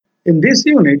In this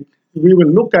unit, we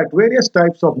will look at various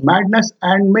types of madness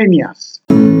and manias.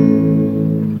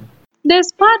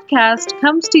 This podcast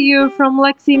comes to you from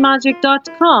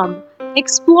leximagic.com,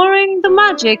 exploring the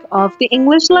magic of the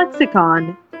English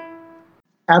lexicon.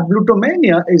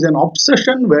 Ablutomania is an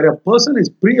obsession where a person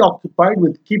is preoccupied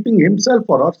with keeping himself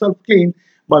or herself clean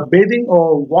by bathing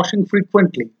or washing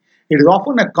frequently. It is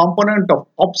often a component of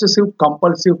obsessive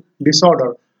compulsive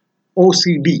disorder,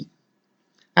 OCD.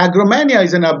 Agromania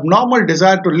is an abnormal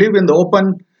desire to live in the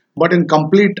open but in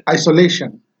complete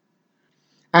isolation.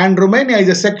 Andromania is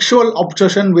a sexual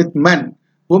obsession with men.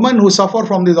 Women who suffer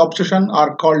from this obsession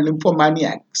are called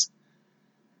nymphomaniacs.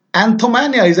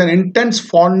 Anthomania is an intense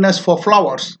fondness for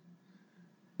flowers.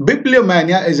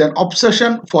 Bibliomania is an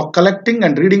obsession for collecting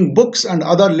and reading books and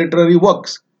other literary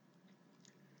works.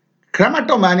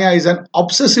 Chromatomania is an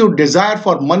obsessive desire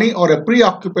for money or a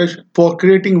preoccupation for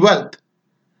creating wealth.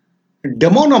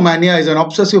 Demonomania is an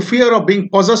obsessive fear of being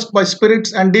possessed by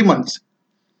spirits and demons.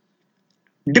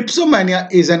 Dipsomania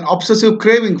is an obsessive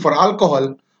craving for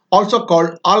alcohol, also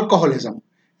called alcoholism.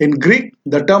 In Greek,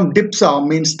 the term dipsa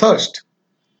means thirst.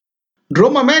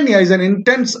 Dromomania is an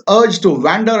intense urge to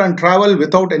wander and travel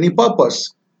without any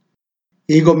purpose.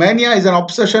 Egomania is an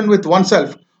obsession with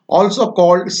oneself, also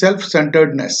called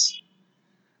self-centeredness.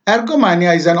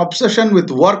 Ergomania is an obsession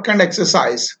with work and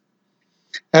exercise.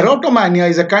 Erotomania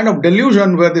is a kind of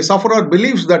delusion where the sufferer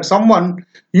believes that someone,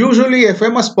 usually a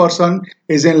famous person,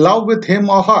 is in love with him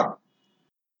or her.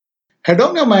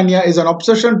 Hedonomania is an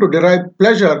obsession to derive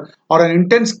pleasure or an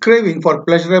intense craving for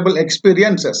pleasurable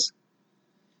experiences.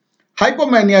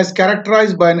 Hypomania is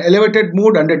characterized by an elevated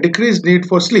mood and a decreased need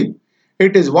for sleep.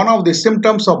 It is one of the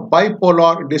symptoms of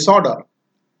bipolar disorder.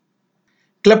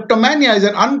 Kleptomania is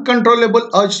an uncontrollable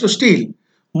urge to steal.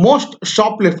 Most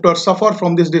shoplifters suffer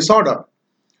from this disorder.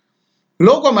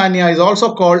 Logomania is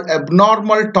also called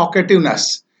abnormal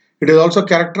talkativeness. It is also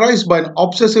characterized by an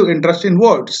obsessive interest in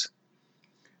words.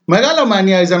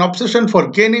 Megalomania is an obsession for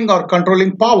gaining or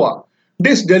controlling power.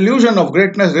 This delusion of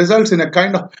greatness results in a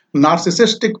kind of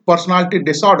narcissistic personality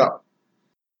disorder.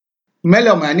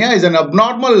 Melomania is an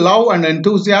abnormal love and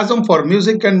enthusiasm for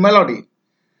music and melody.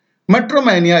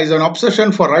 Metromania is an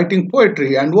obsession for writing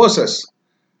poetry and verses.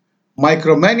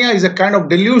 Micromania is a kind of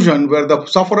delusion where the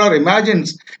sufferer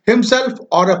imagines himself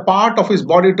or a part of his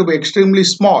body to be extremely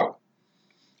small.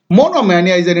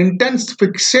 Monomania is an intense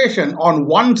fixation on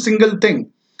one single thing,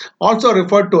 also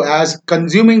referred to as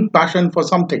consuming passion for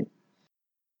something.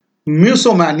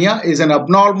 Musomania is an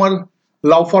abnormal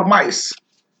love for mice.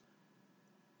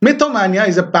 Mythomania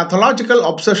is a pathological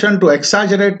obsession to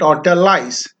exaggerate or tell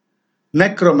lies.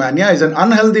 Necromania is an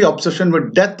unhealthy obsession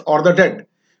with death or the dead.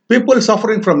 People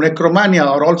suffering from necromania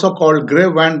are also called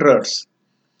grave wanderers.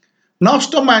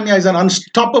 Nostomania is an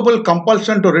unstoppable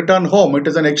compulsion to return home. It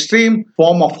is an extreme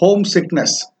form of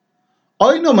homesickness.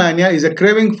 Oinomania is a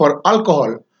craving for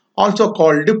alcohol, also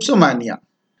called dipsomania.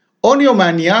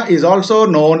 Oniomania is also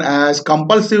known as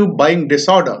compulsive buying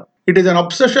disorder. It is an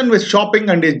obsession with shopping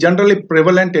and is generally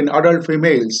prevalent in adult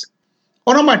females.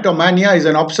 Onomatopoeia is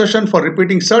an obsession for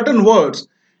repeating certain words.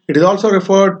 It is also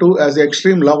referred to as the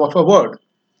extreme love of a word.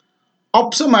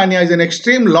 Opsomania is an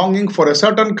extreme longing for a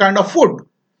certain kind of food.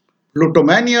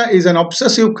 Plutomania is an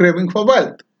obsessive craving for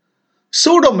wealth.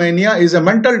 Pseudomania is a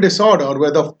mental disorder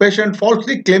where the patient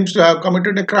falsely claims to have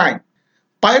committed a crime.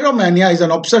 Pyromania is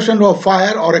an obsession for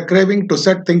fire or a craving to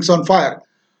set things on fire.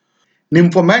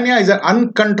 Nymphomania is an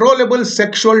uncontrollable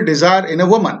sexual desire in a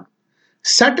woman.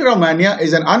 Satyromania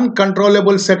is an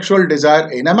uncontrollable sexual desire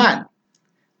in a man.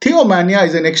 Theomania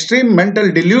is an extreme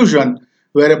mental delusion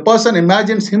where a person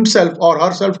imagines himself or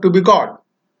herself to be God.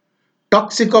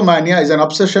 Toxicomania is an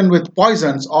obsession with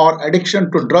poisons or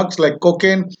addiction to drugs like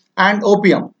cocaine and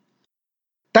opium.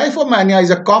 Typhomania is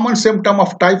a common symptom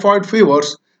of typhoid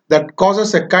fevers that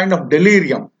causes a kind of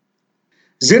delirium.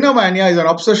 Xenomania is an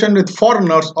obsession with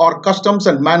foreigners or customs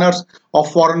and manners of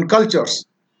foreign cultures.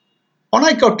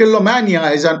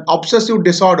 Onychotillomania is an obsessive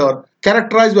disorder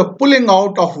characterized by pulling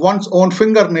out of one's own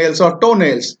fingernails or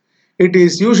toenails. It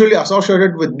is usually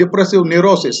associated with depressive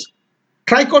neurosis.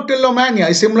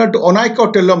 Trichotillomania is similar to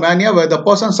onychotillomania where the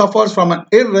person suffers from an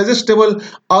irresistible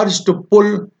urge to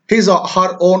pull his or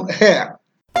her own hair.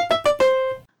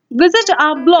 Visit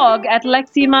our blog at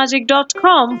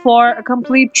leximagic.com for a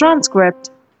complete transcript.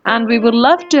 And we would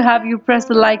love to have you press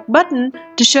the like button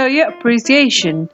to show your appreciation.